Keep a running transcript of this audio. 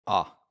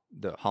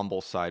The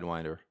humble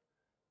Sidewinder,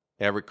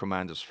 every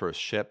commander's first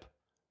ship,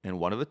 and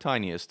one of the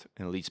tiniest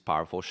and least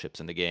powerful ships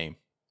in the game.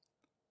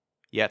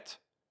 Yet,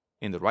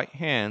 in the right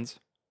hands,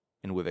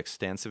 and with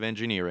extensive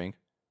engineering,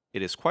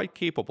 it is quite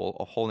capable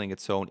of holding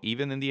its own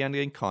even in the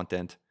endgame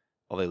content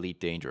of Elite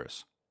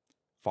Dangerous,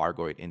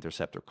 Thargon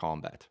interceptor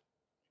combat.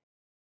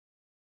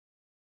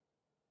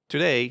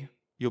 Today,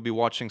 you'll be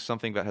watching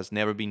something that has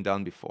never been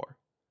done before,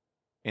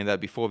 and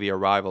that before the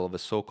arrival of the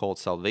so-called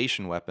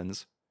salvation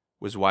weapons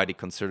was widely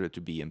considered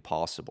to be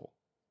impossible.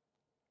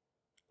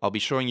 I'll be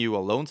showing you a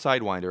lone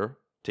Sidewinder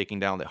taking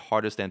down the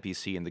hardest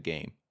NPC in the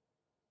game,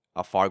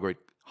 a Thargon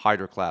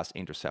Hydra class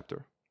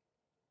interceptor.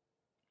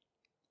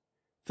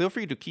 Feel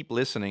free to keep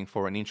listening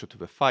for an intro to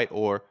the fight,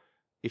 or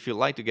if you'd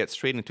like to get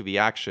straight into the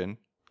action,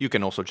 you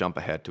can also jump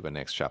ahead to the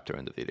next chapter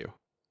in the video.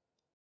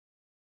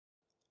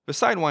 The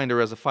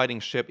Sidewinder as a fighting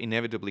ship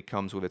inevitably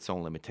comes with its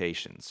own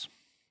limitations.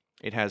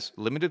 It has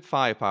limited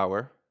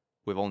firepower,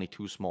 with only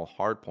 2 small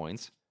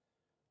hardpoints.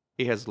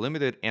 It has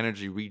limited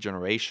energy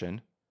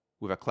regeneration,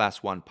 with a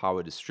Class 1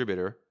 power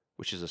distributor,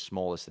 which is the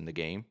smallest in the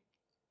game.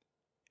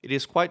 It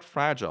is quite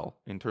fragile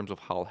in terms of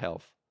hull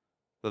health.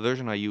 The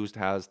version I used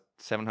has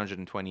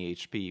 720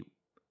 HP,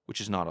 which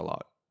is not a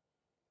lot.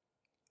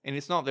 And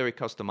it's not very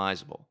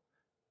customizable,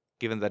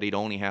 given that it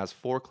only has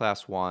 4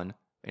 Class 1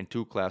 and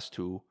 2 Class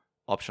 2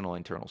 optional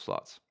internal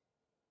slots.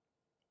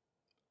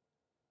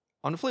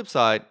 On the flip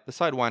side, the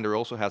Sidewinder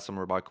also has some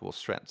remarkable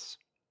strengths.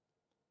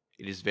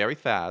 It is very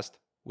fast,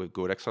 with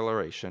good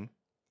acceleration.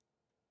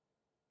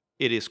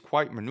 It is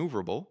quite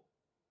maneuverable.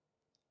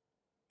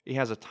 It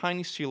has a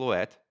tiny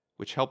silhouette,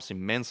 which helps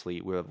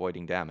immensely with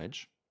avoiding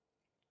damage.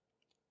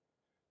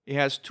 It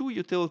has 2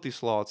 utility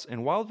slots,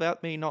 and while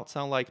that may not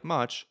sound like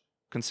much,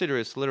 consider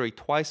it's literally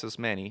twice as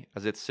many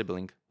as its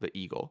sibling, the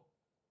Eagle.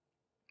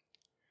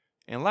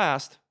 And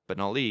last, but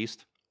not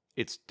least,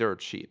 it's dirt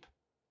cheap,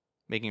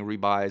 making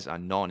rebuys a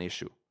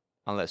non-issue,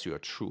 unless you are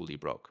truly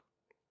broke.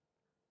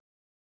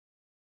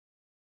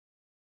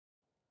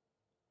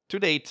 To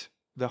date,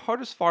 the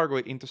hardest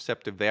Thargon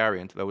interceptor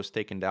variant that was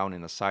taken down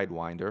in a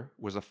Sidewinder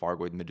was a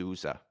Thargon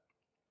Medusa.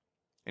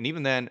 And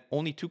even then,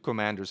 only 2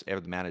 commanders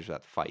ever managed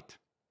that fight.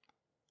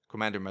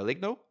 Commander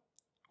Maligno,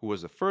 who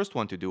was the first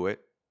one to do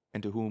it,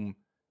 and to whom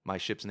my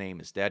ship's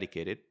name is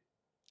dedicated,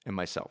 and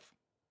myself.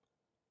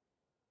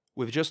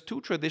 With just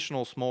 2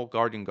 traditional small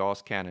Guardian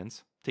Gauss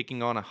cannons,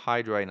 taking on a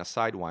Hydra in a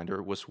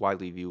Sidewinder was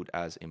widely viewed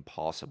as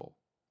impossible.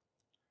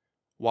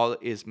 While it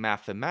is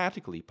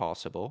mathematically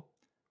possible,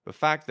 the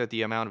fact that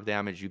the amount of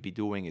damage you'd be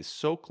doing is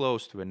so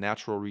close to the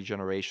natural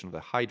regeneration of the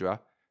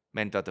Hydra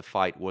meant that the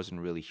fight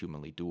wasn't really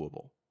humanly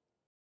doable.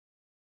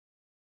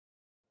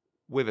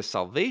 With a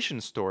Salvation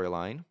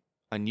storyline,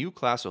 a new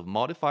class of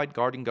modified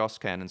Guardian Gauss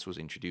cannons was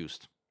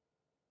introduced.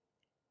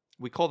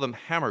 We call them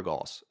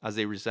hammergauss, as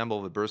they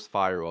resemble the burst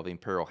fire of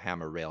Imperial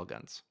Hammer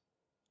railguns.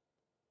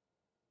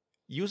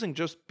 Using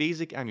just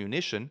basic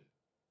ammunition,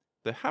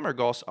 the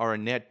hammergauss are a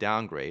net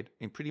downgrade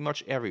in pretty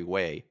much every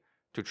way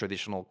to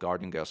traditional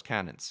Guardian Gauss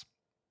cannons.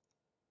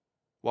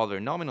 While their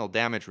nominal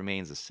damage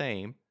remains the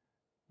same,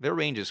 their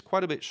range is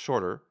quite a bit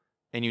shorter,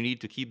 and you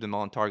need to keep them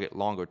on target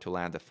longer to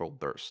land a full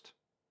burst.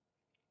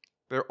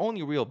 Their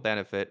only real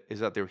benefit is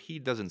that their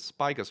heat doesn't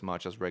spike as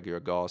much as regular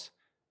Gauss,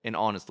 and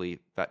honestly,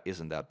 that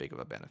isn't that big of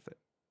a benefit.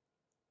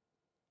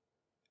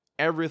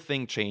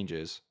 Everything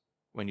changes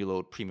when you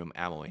load premium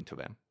ammo into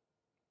them.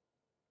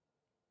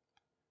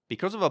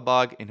 Because of a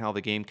bug in how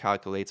the game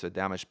calculates the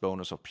damage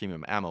bonus of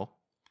premium ammo,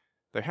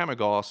 the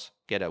hammergauss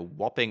get a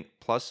whopping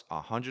plus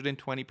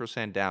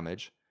 120%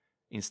 damage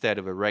instead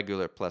of a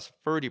regular plus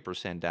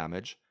 30%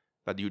 damage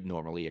that you'd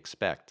normally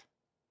expect.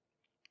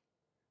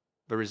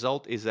 The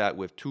result is that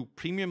with 2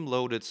 premium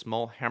loaded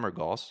small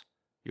hammergauss,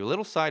 your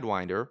little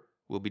Sidewinder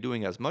will be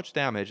doing as much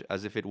damage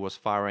as if it was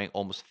firing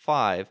almost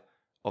 5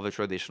 of a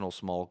traditional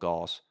small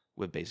Gauss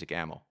with basic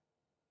ammo.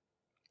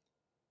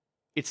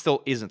 It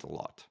still isn't a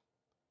lot.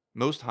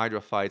 Most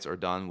Hydra fights are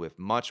done with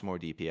much more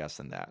DPS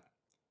than that.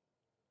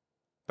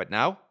 But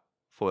now,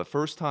 for the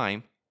first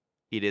time,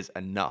 it is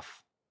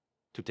enough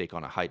to take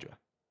on a Hydra.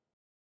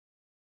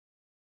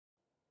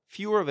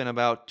 Fewer than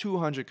about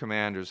 200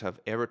 commanders have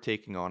ever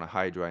taken on a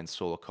Hydra in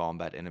solo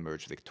combat and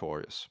emerged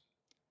victorious.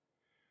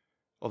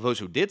 Of those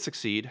who did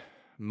succeed,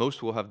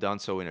 most will have done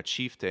so in a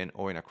Chieftain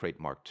or in a Crate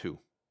Mark II.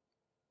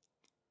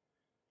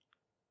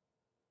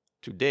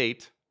 To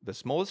date, the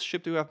smallest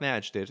ship to have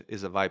managed it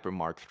is a Viper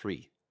Mark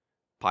III,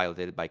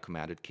 piloted by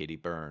Commander Katie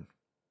Byrne.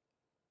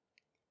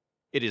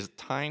 It is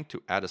time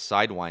to add a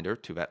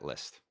Sidewinder to that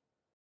list.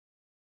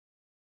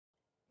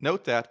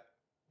 Note that,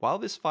 while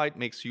this fight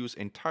makes use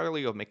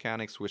entirely of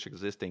mechanics which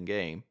exist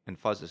in-game, and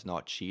thus is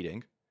not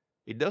cheating,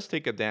 it does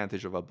take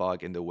advantage of a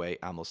bug in the way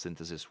ammo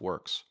synthesis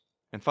works,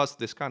 and thus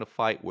this kind of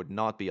fight would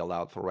not be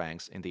allowed for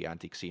ranks in the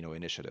Anti-Xeno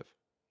initiative.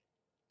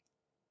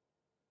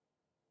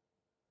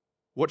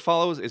 What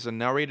follows is a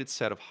narrated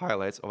set of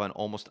highlights of an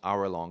almost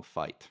hour-long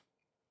fight.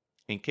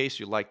 In case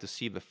you'd like to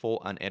see the full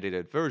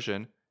unedited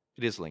version,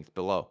 it is linked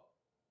below.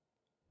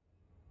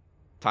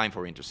 Time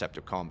for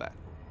interceptor combat.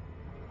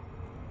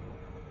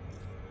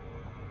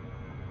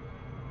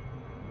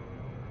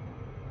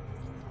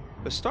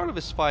 The start of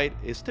this fight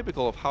is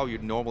typical of how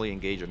you'd normally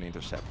engage an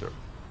interceptor,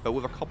 but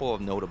with a couple of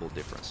notable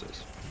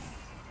differences.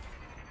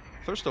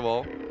 First of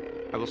all,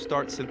 I will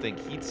start synthing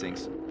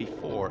heatsinks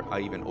before I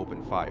even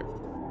open fire.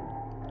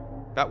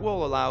 That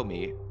will allow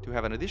me to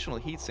have an additional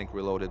heatsink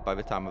reloaded by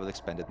the time I've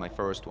expended my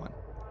first one.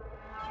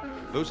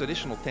 Those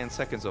additional 10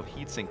 seconds of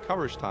heatsink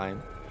coverage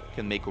time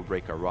can make or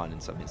break a run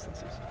in some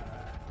instances.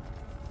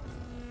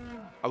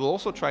 I will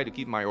also try to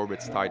keep my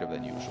orbits tighter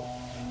than usual.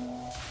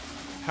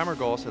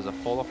 Hammergauss has a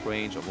fall-off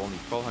range of only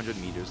 1200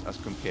 meters as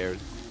compared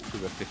to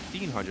the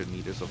 1500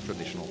 meters of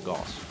traditional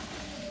Gauss.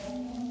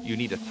 You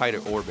need a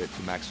tighter orbit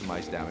to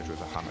maximize damage with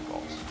a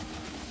hammergauss.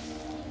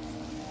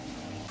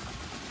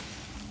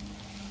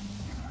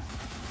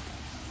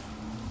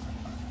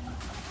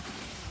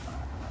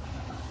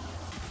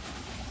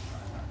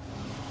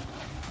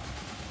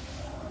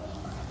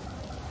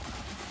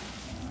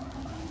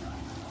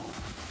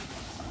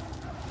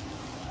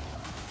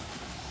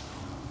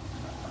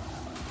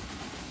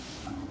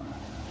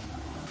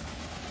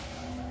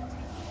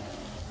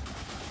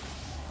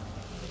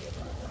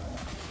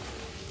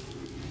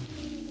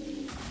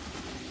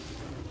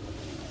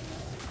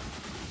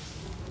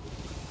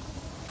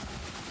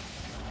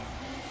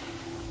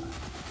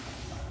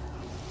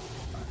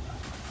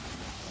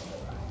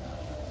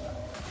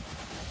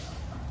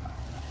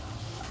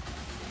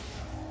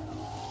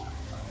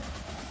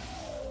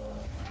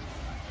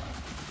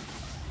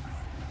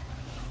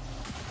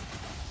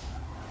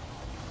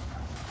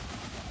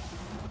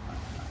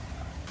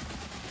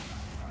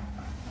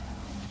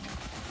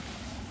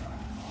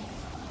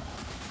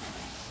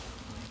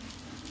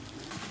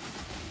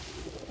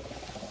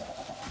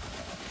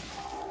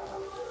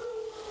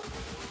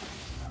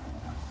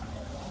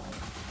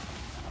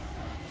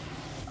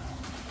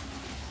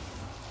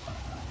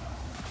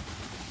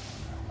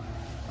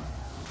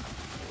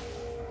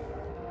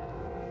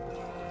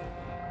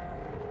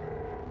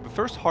 The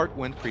first heart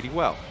went pretty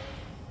well.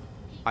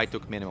 I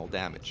took minimal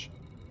damage.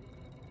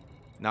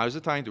 Now is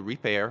the time to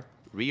repair,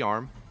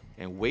 rearm,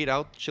 and wait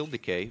out shield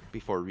decay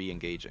before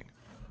re-engaging.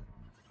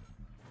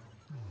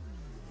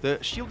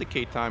 The shield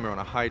decay timer on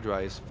a Hydra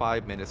is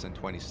 5 minutes and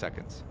 20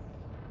 seconds.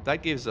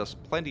 That gives us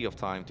plenty of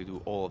time to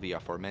do all of the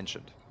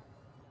aforementioned.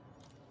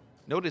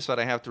 Notice that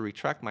I have to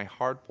retract my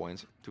hard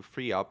points to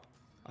free up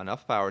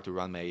enough power to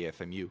run my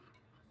AFMU.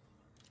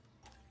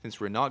 Since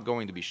we're not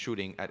going to be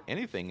shooting at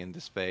anything in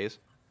this phase,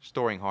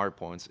 storing hard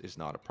points is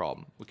not a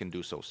problem. We can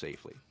do so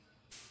safely.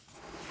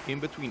 In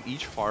between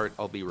each heart,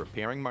 I'll be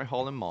repairing my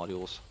hull and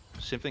modules,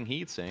 synthing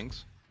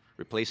heatsinks,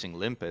 replacing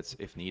limpets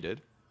if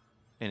needed,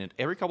 and at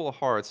every couple of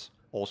hearts,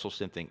 also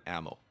synthing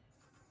ammo.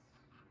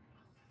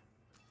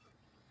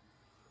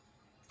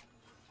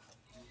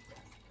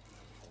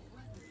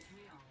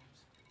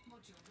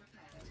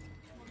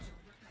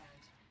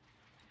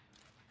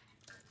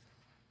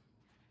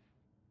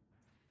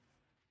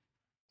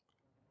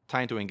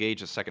 Time to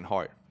engage the second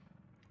heart.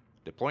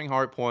 Deploying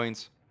hard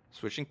points,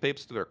 switching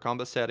pips to their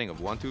combat setting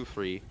of 1, 2,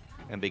 3,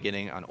 and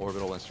beginning an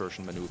orbital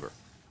insertion maneuver.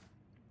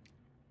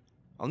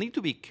 I'll need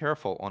to be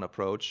careful on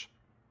approach,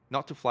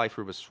 not to fly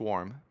through the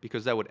swarm,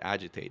 because that would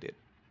agitate it.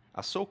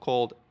 A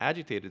so-called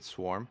agitated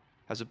swarm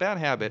has a bad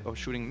habit of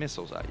shooting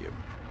missiles at you.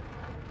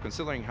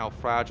 Considering how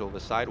fragile the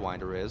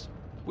Sidewinder is,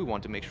 we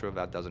want to make sure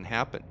that doesn't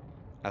happen,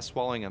 as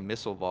swallowing a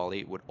missile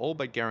volley would all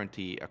but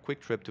guarantee a quick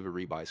trip to the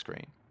rebuy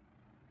screen.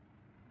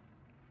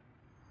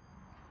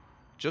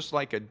 Just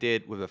like I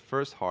did with the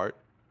first heart,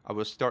 I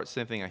will start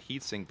synthing a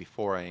heatsink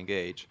before I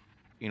engage,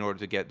 in order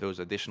to get those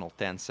additional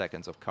 10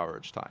 seconds of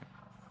coverage time.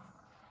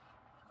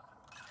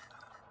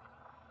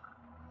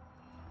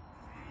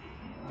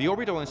 The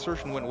orbital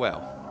insertion went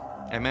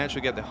well. I managed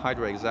to get the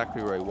Hydra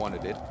exactly where I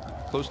wanted it,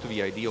 close to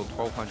the ideal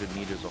 1200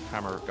 meters of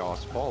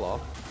hammergauss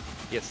fall-off,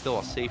 yet still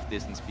a safe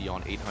distance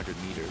beyond 800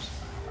 meters,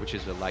 which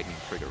is the lightning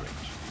trigger range.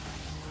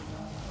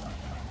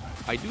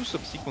 I do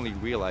subsequently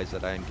realize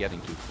that I am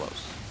getting too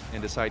close,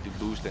 and decide to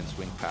boost and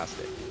swing past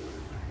it.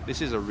 This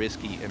is a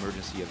risky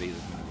emergency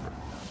evasive maneuver.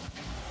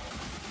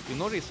 You'll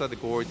notice that the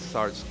gourd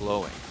starts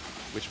glowing,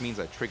 which means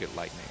I triggered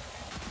lightning,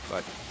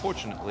 but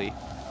fortunately,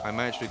 I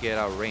managed to get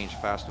out of range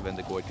faster than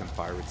the gourd can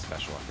fire its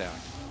special attack.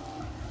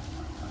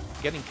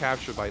 Getting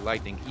captured by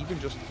lightning even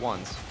just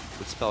once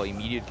would spell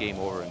immediate game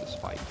over in this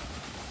fight.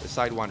 The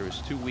Sidewinder is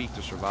too weak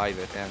to survive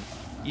it, and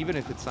even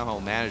if it somehow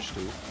managed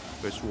to,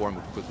 the swarm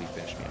would quickly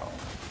finish me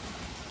off.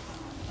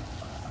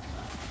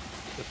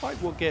 The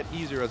fight will get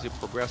easier as it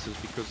progresses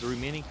because the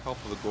remaining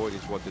health of the gourd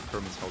is what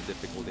determines how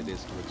difficult it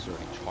is to exert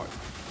each heart.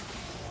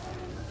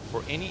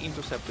 For any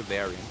interceptor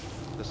variant,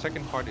 the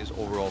second heart is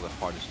overall the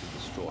hardest to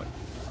destroy,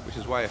 which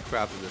is why I've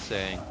crafted the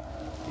saying,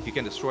 if you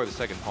can destroy the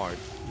second heart,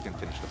 you can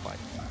finish the fight.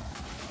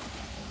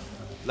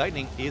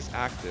 Lightning is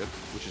active,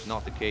 which is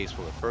not the case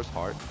for the first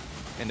heart,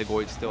 and the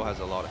gourd still has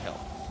a lot of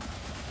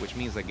health, which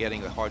means that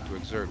getting the heart to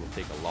exert will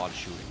take a lot of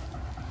shooting.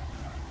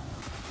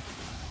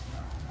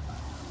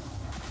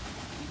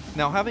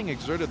 Now, having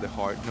exerted the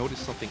heart, notice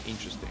something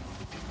interesting.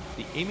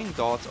 The aiming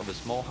dots of the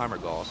small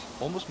hammergauss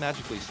almost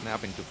magically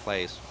snap into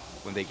place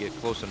when they get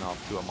close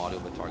enough to a module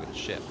of the targeted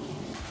ship.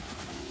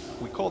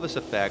 We call this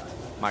effect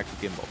micro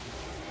gimbal.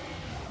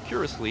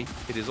 Curiously,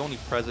 it is only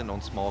present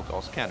on small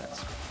Gauss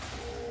cannons.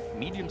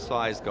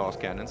 Medium-sized Gauss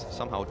cannons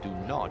somehow do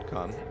not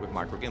come with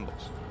micro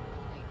gimbals.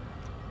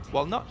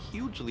 While not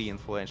hugely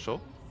influential,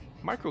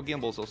 micro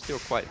gimbals are still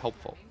quite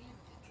helpful.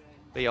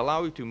 They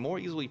allow you to more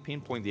easily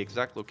pinpoint the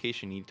exact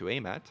location you need to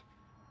aim at,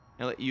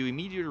 and let you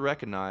immediately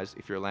recognize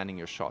if you're landing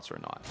your shots or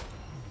not.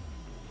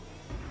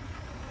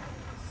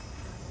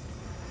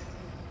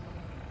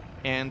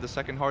 And the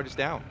second heart is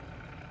down.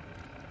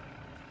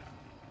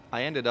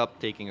 I ended up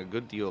taking a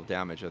good deal of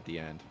damage at the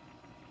end.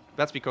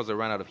 That's because I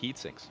ran out of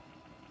heatsinks.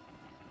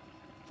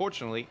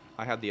 Fortunately,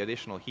 I had the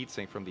additional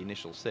heatsink from the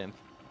initial synth,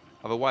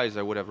 otherwise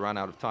I would have run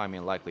out of time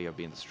and likely have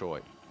been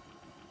destroyed.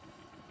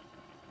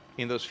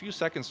 In those few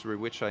seconds through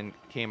which I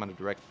came under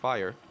direct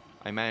fire,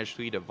 I managed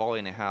to eat a volley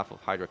and a half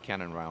of Hydra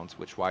cannon rounds,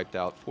 which wiped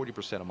out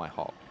 40% of my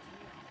hull.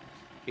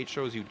 It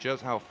shows you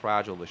just how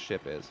fragile the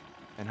ship is,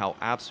 and how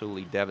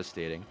absolutely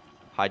devastating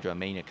Hydra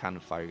mania cannon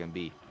fire can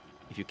be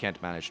if you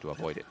can't manage to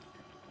avoid it.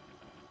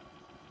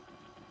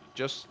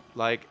 Just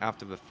like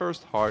after the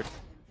first heart,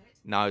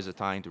 now is the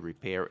time to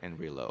repair and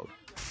reload.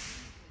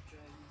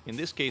 In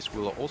this case,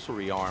 we'll also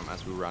rearm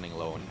as we're running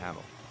low on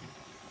ammo.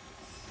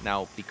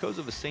 Now, because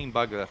of the same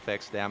bug that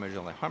affects damage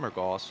on the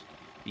hammergauss,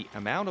 the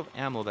amount of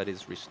ammo that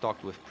is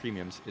restocked with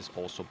premiums is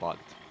also bugged.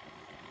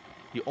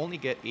 You only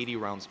get 80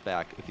 rounds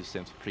back if you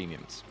synth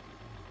premiums.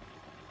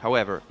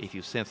 However, if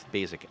you synth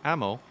basic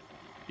ammo,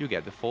 you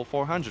get the full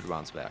 400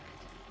 rounds back,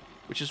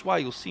 which is why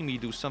you'll see me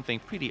do something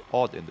pretty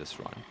odd in this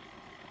run.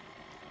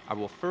 I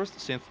will first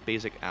synth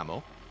basic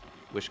ammo,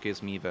 which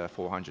gives me the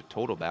 400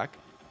 total back,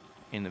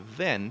 and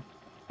then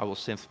I will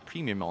synth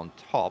premium on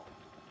top,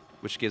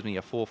 which gives me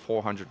a full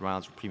 400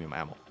 rounds of premium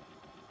ammo.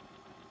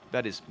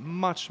 That is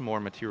much more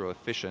material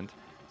efficient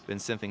than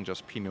synthing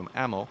just premium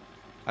ammo,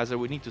 as I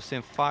would need to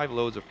synth 5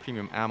 loads of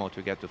premium ammo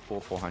to get the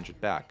full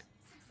 400 back.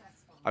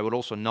 I would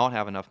also not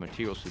have enough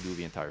materials to do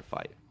the entire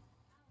fight.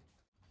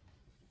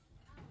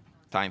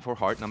 Time for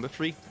heart number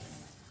 3.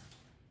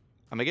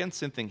 I'm again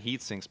synthing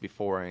heatsinks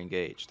before I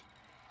engaged.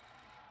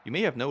 You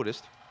may have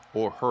noticed,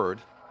 or heard,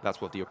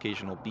 that's what the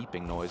occasional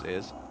beeping noise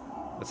is,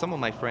 that some of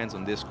my friends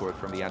on Discord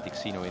from the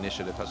Anti-Xeno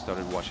initiative have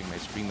started watching my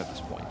stream at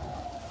this point.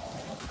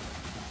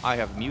 I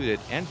have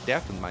muted and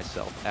deafened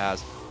myself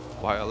as,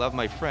 while I love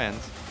my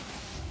friends,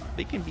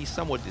 they can be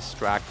somewhat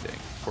distracting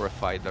for a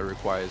fight that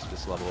requires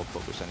this level of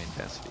focus and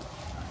intensity.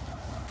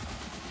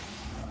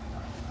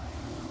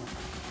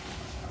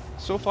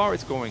 So far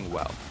it's going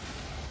well.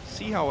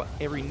 See how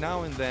every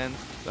now and then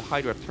the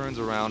Hydra turns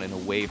around and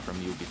away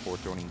from you before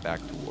turning back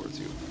towards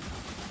you.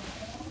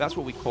 That's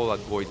what we call a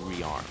Goid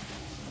rearm.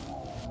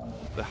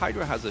 The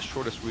Hydra has the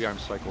shortest rearm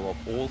cycle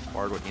of all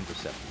Thargon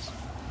interceptors,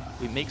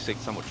 which makes it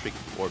somewhat tricky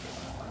to orbit.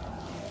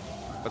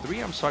 But the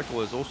rearm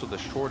cycle is also the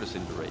shortest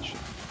in duration,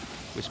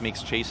 which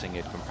makes chasing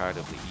it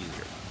comparatively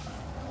easier.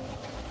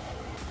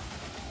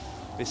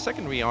 The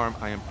second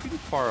rearm I am pretty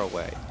far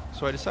away,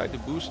 so I decided to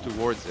boost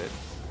towards it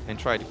and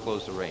try to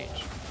close the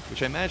range,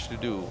 which I managed to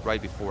do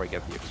right before I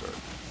get the exert.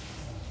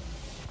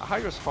 A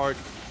Hydra's heart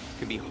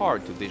can be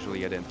hard to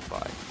visually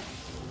identify.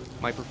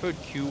 My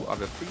preferred cue are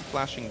the 3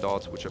 flashing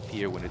dots which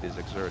appear when it is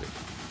exerted.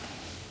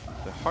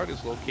 The heart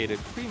is located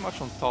pretty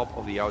much on top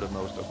of the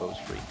outermost of those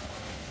 3.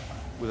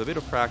 With a bit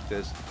of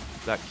practice,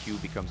 that cue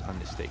becomes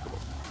unmistakable.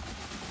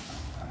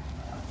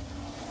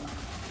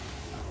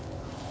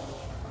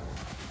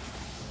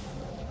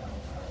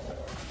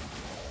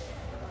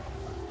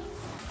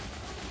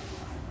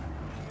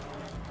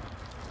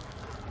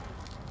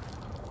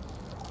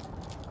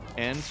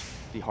 And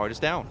the heart is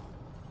down,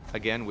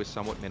 again with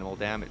somewhat minimal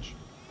damage.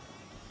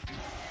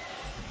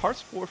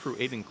 Hearts 4 through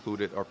 8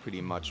 included are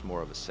pretty much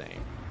more of the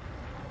same.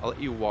 I'll let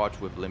you watch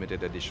with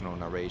limited additional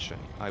narration.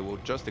 I will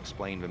just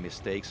explain the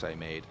mistakes I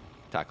made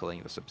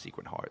tackling the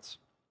subsequent hearts.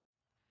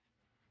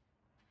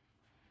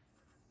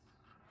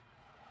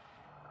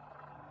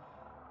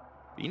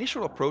 The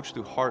initial approach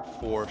to Heart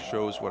 4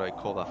 shows what I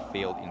call a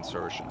failed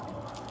insertion.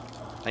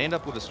 I end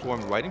up with a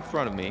swarm right in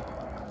front of me,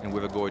 and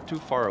with a Goid too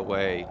far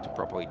away to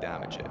properly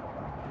damage it.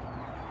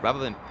 Rather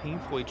than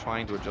painfully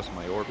trying to adjust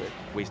my orbit,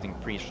 wasting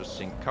precious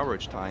sync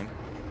coverage time,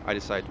 I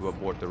decide to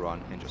abort the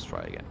run and just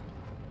try again.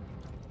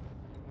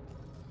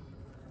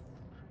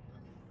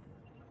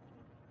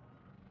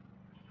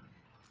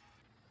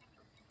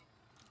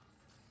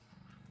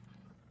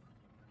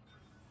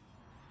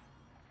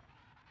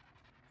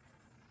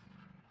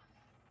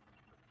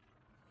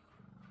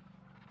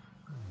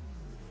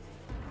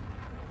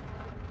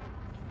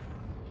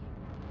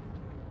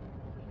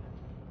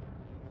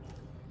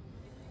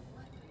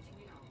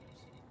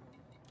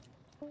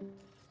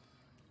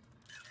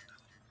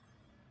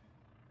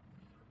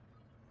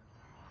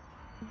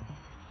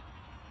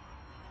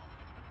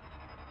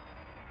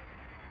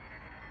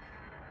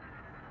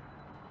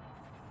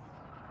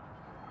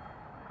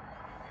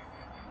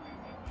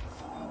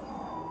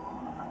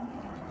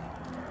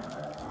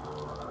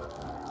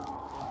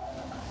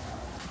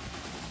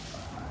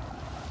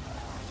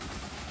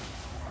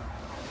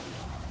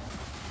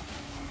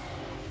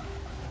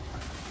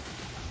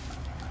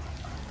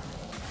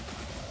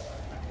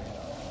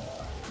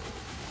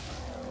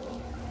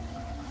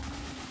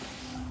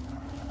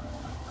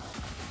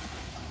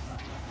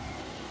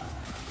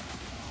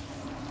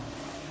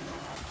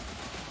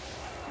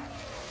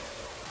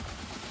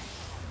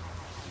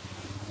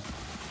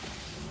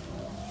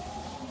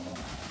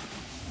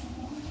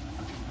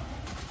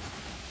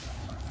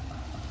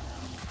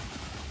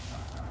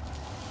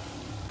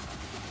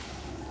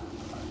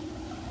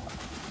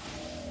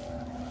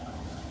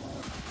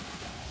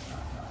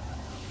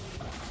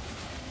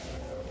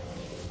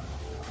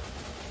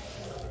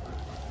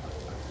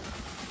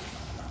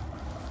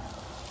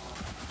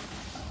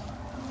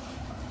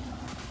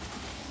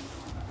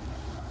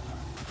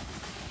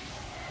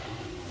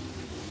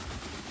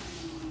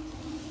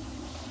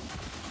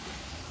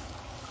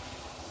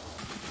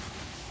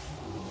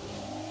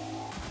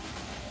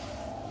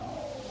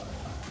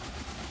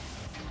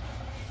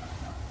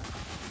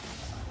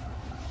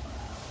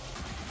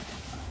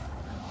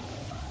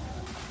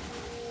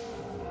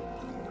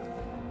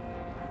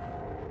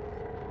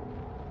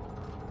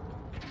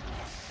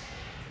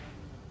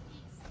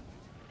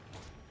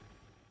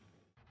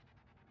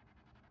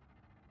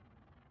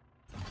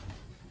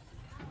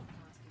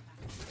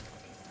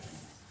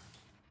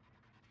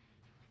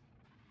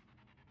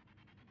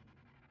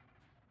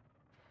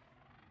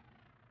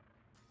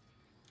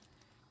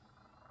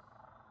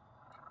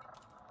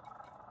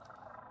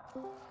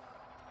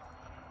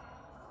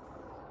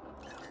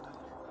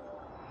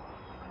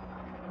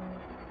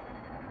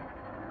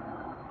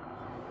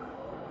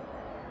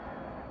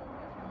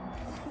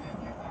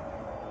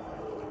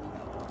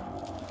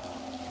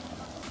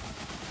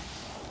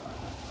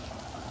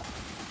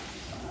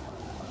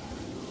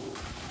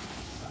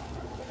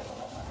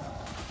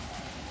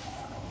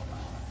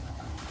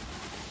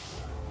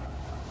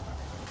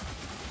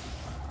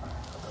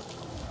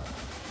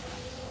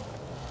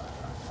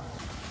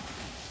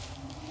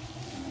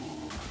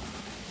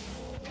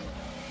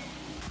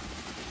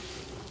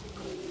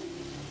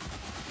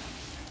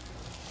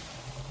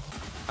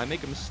 I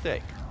make a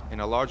mistake,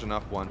 and a large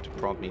enough one to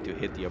prompt me to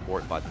hit the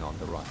abort button on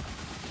the run.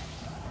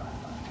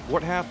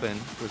 What happened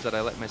was that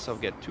I let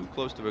myself get too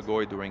close to the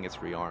Goid during its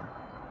rearm.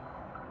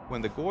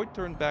 When the Goid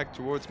turned back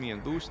towards me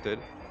and boosted,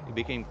 it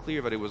became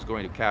clear that it was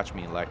going to catch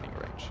me in lightning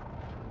range.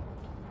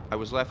 I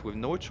was left with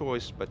no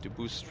choice but to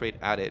boost straight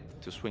at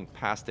it to swing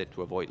past it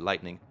to avoid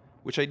lightning,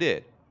 which I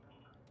did.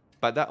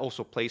 But that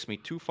also placed me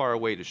too far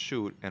away to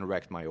shoot and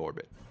wrecked my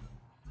orbit.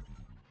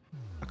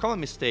 A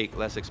common mistake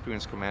less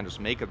experienced commanders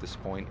make at this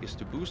point is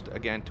to boost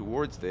again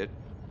towards it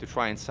to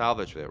try and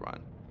salvage their run.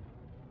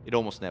 It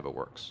almost never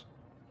works.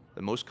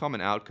 The most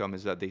common outcome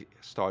is that they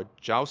start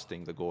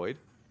jousting the Goid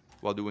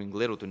while doing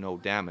little to no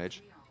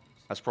damage,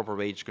 as proper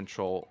range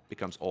control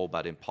becomes all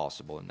but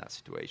impossible in that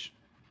situation.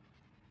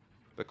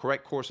 The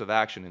correct course of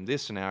action in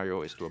this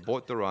scenario is to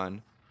abort the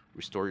run,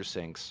 restore your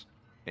syncs,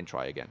 and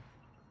try again.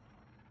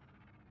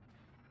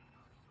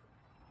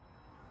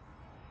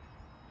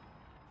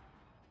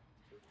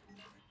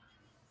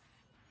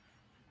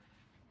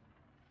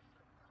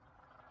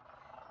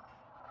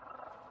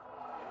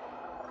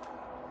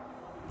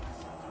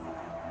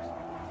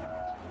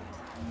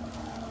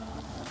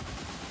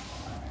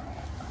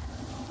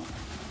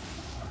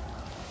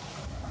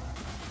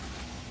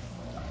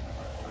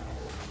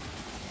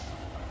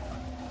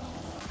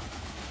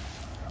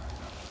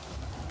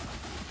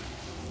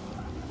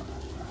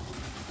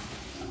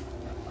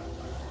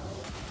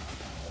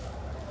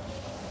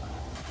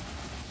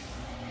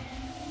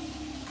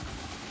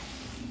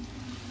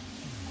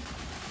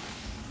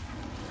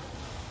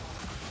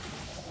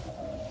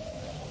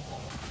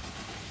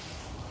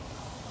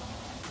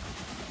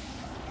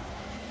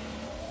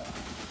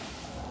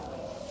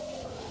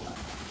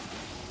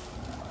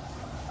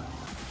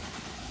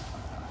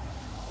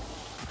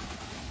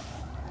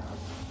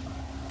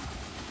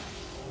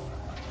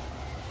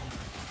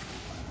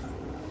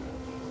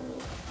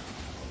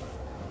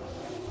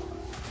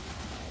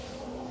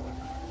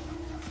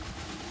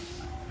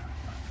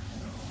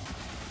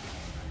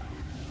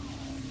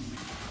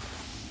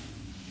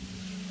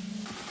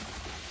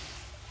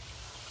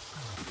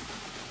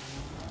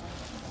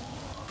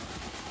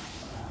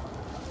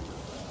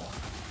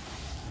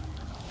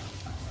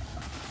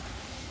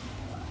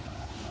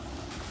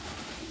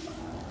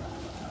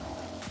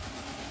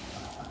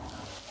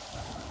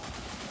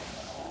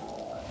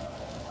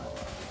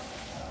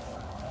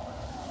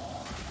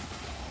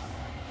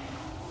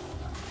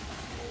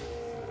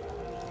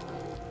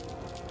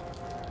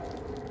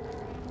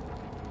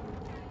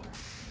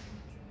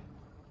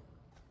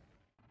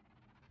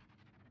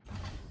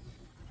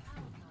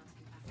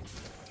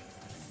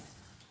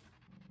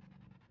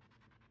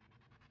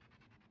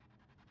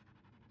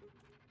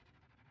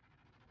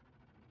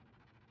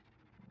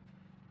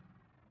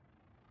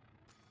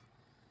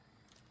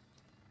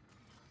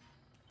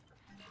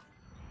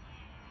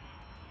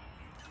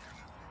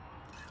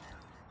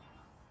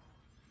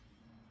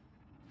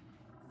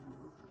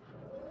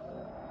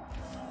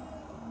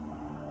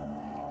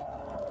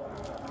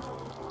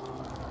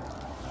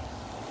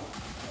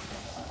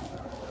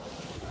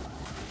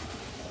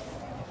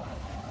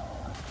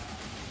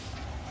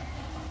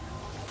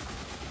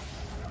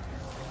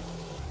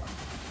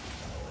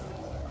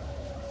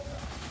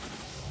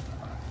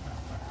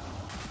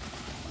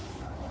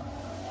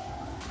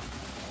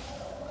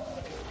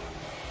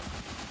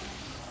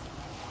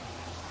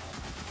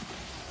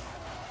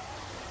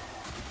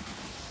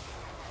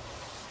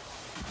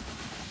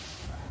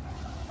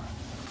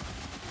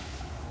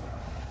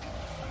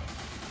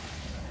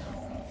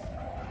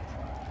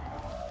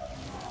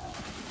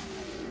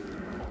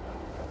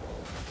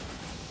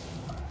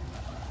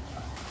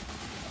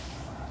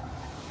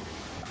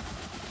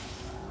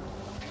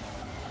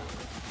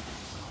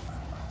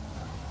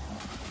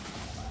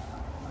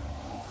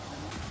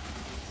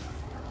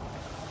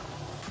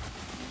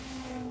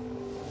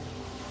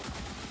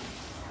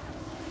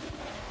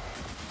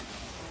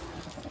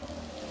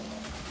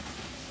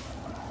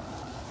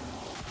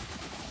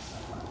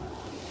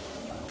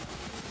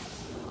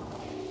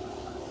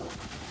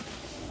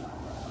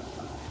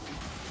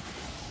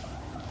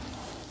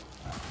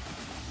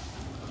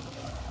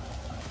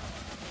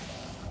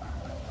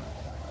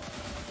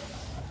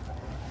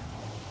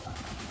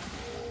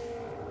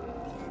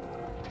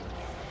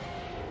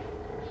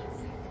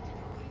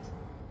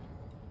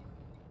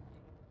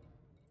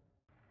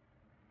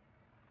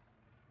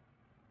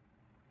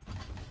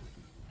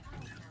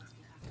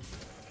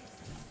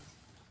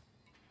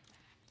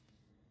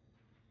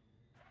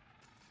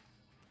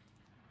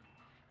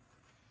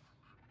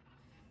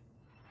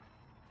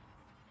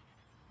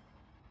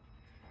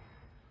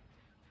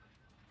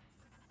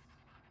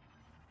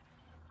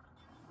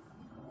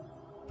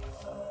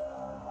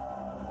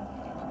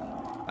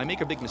 I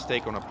make a big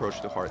mistake on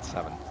approach to hard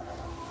 7.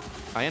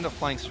 I end up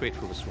flying straight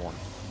through the swarm.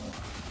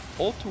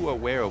 All too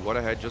aware of what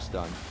I had just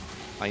done,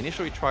 I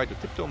initially tried to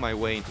tiptoe my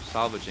way into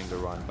salvaging the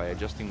run by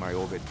adjusting my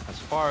orbit as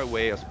far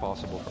away as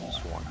possible from the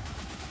swarm.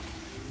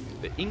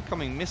 The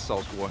incoming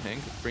missiles warning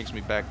brings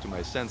me back to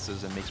my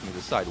senses and makes me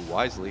decide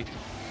wisely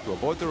to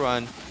abort the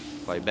run,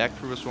 fly back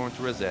through the swarm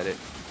to reset it,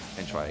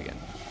 and try again.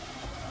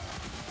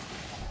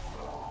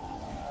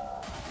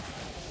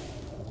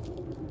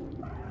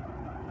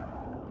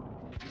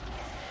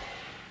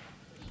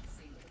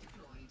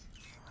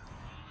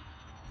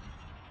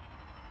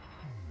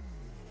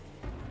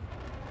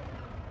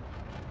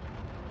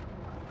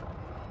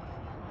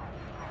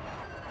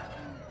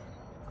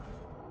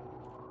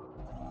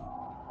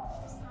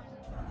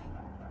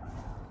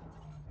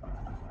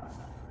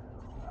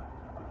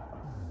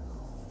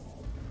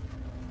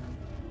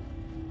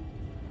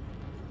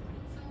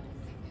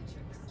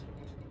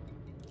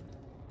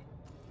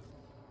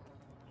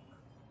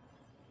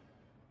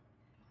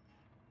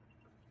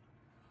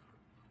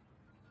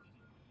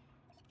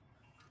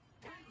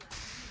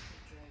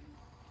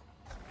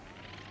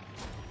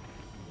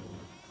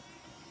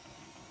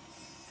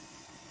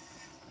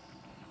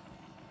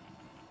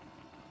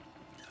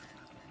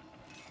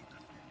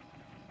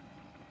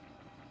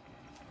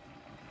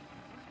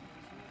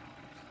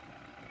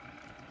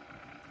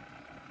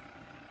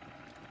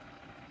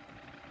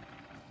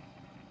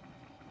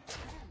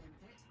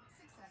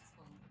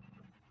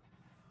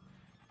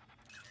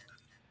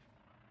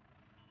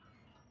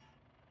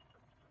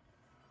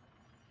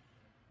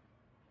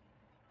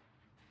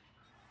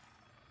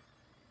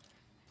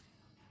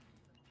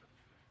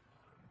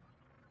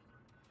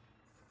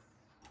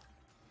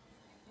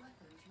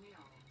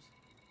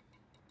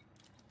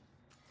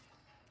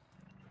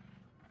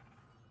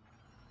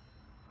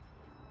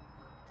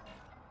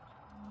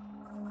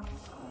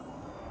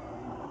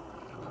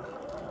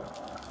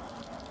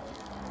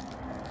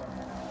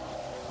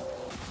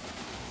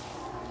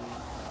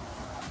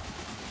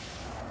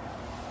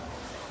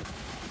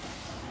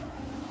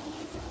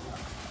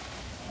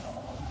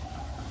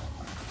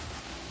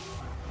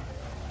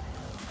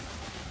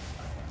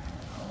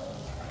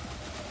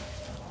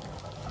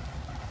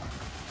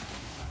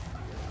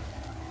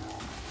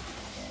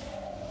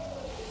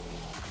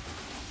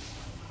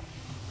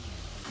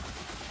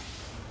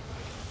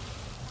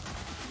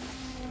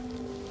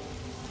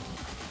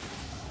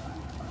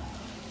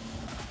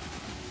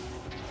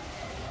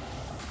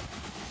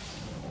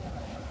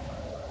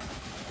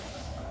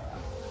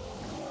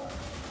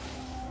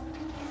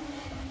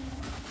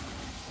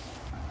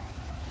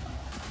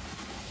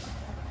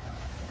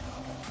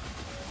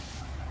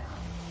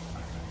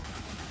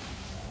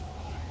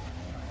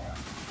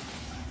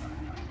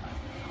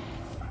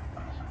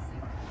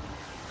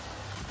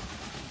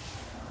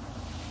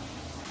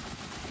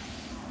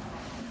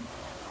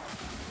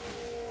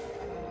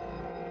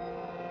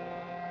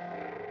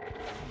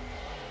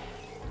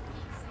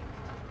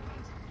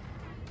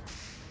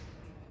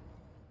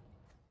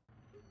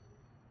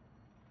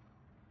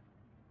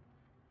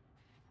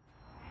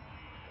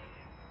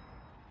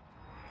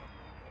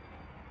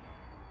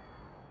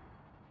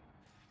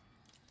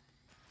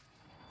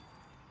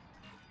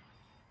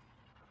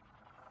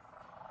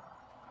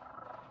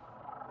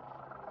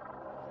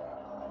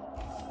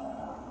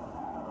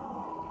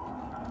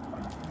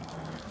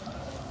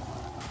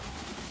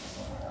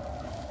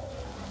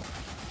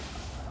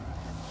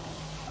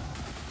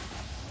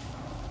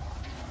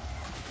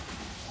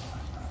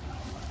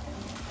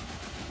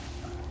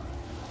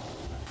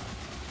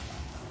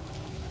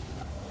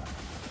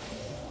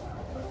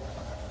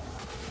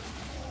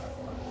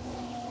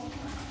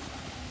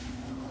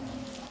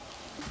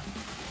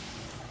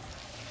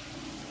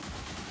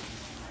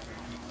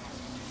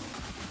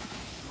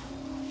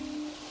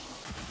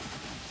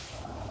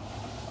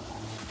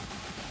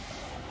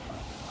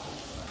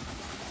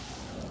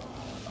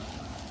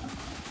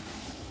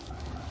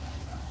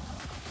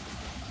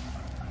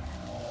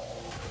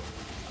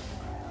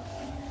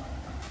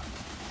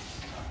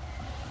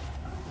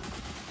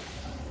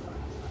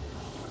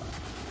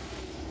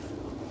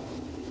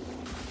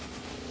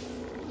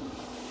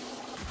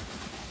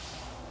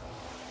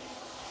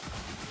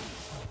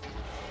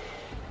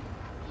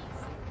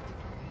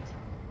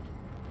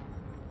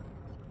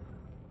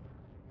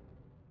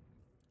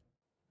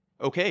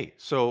 Okay,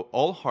 so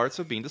all hearts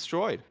have been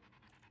destroyed.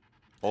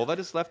 All that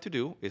is left to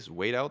do is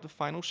wait out the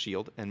final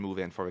shield and move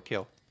in for a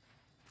kill.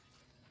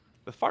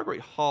 The Thargon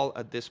hull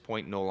at this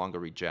point no longer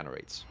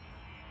regenerates.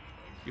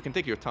 You can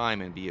take your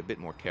time and be a bit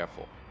more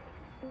careful.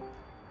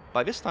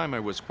 By this time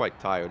I was quite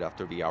tired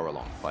after the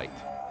hour-long fight.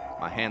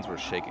 My hands were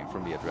shaking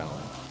from the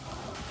adrenaline.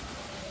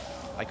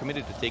 I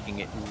committed to taking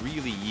it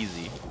really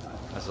easy,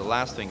 as the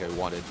last thing I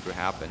wanted to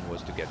happen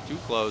was to get too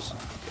close,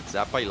 get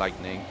zapped by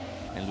lightning,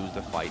 and lose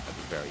the fight at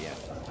the very end.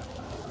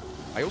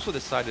 I also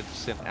decided to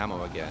synth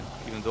ammo again,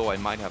 even though I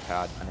might have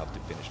had enough to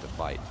finish the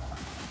fight.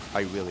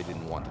 I really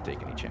didn't want to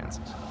take any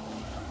chances.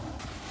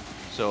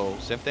 So,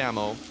 synth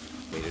ammo,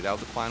 waited out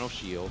the final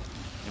shield,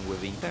 and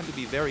with the intent to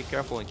be very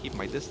careful and keep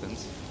my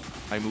distance,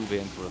 I move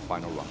in for the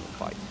final run of the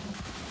fight.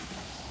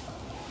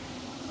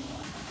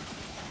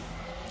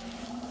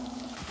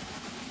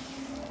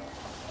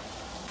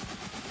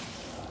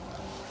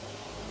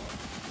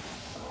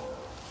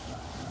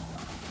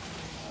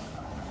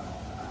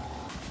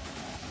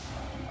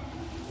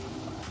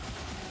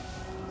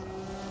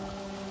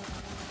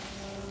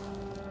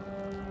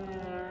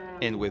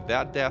 And with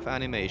that death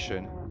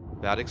animation,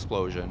 that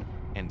explosion,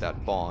 and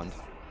that bond,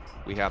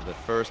 we have the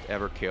first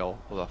ever kill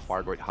of the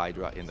Thargon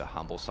Hydra in the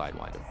humble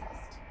Sidewinder.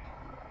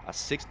 A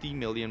 60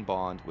 million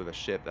bond with a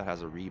ship that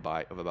has a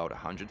rebuy of about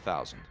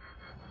 100,000.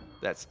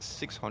 That's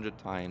 600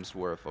 times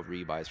worth of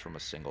rebuys from a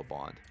single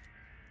bond.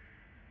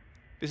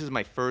 This is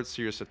my third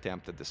serious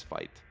attempt at this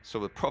fight, so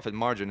the profit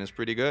margin is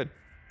pretty good.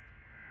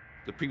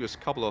 The previous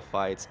couple of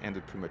fights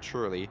ended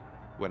prematurely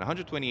when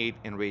 128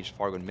 enraged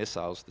Thargon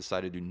missiles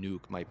decided to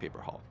nuke my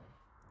paper hull.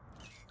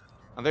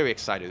 I'm very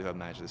excited to have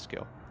managed this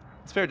kill.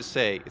 It's fair to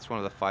say it's one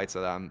of the fights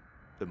that I'm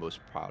the most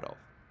proud of.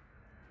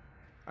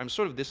 I'm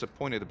sort of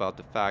disappointed about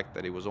the fact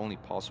that it was only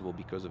possible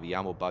because of the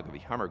ammo bug of the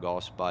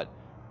hammergauss, but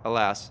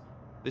alas,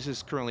 this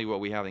is currently what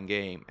we have in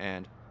game,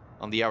 and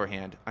on the other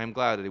hand, I'm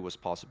glad that it was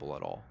possible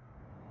at all.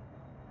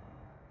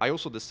 I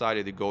also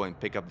decided to go and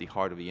pick up the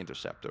heart of the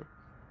interceptor.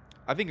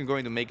 I think I'm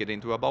going to make it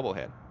into a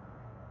bobblehead.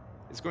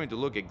 It's going to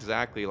look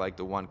exactly like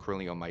the one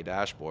currently on my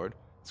dashboard.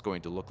 It's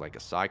going to look like a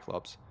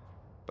Cyclops.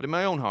 But in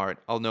my own heart,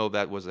 I'll know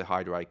that was the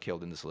Hydra I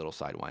killed in this little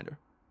Sidewinder.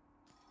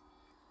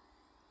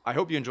 I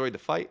hope you enjoyed the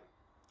fight.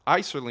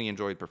 I certainly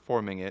enjoyed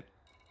performing it.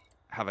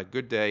 Have a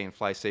good day and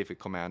fly safe with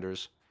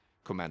Commanders.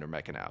 Commander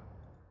Mechan out.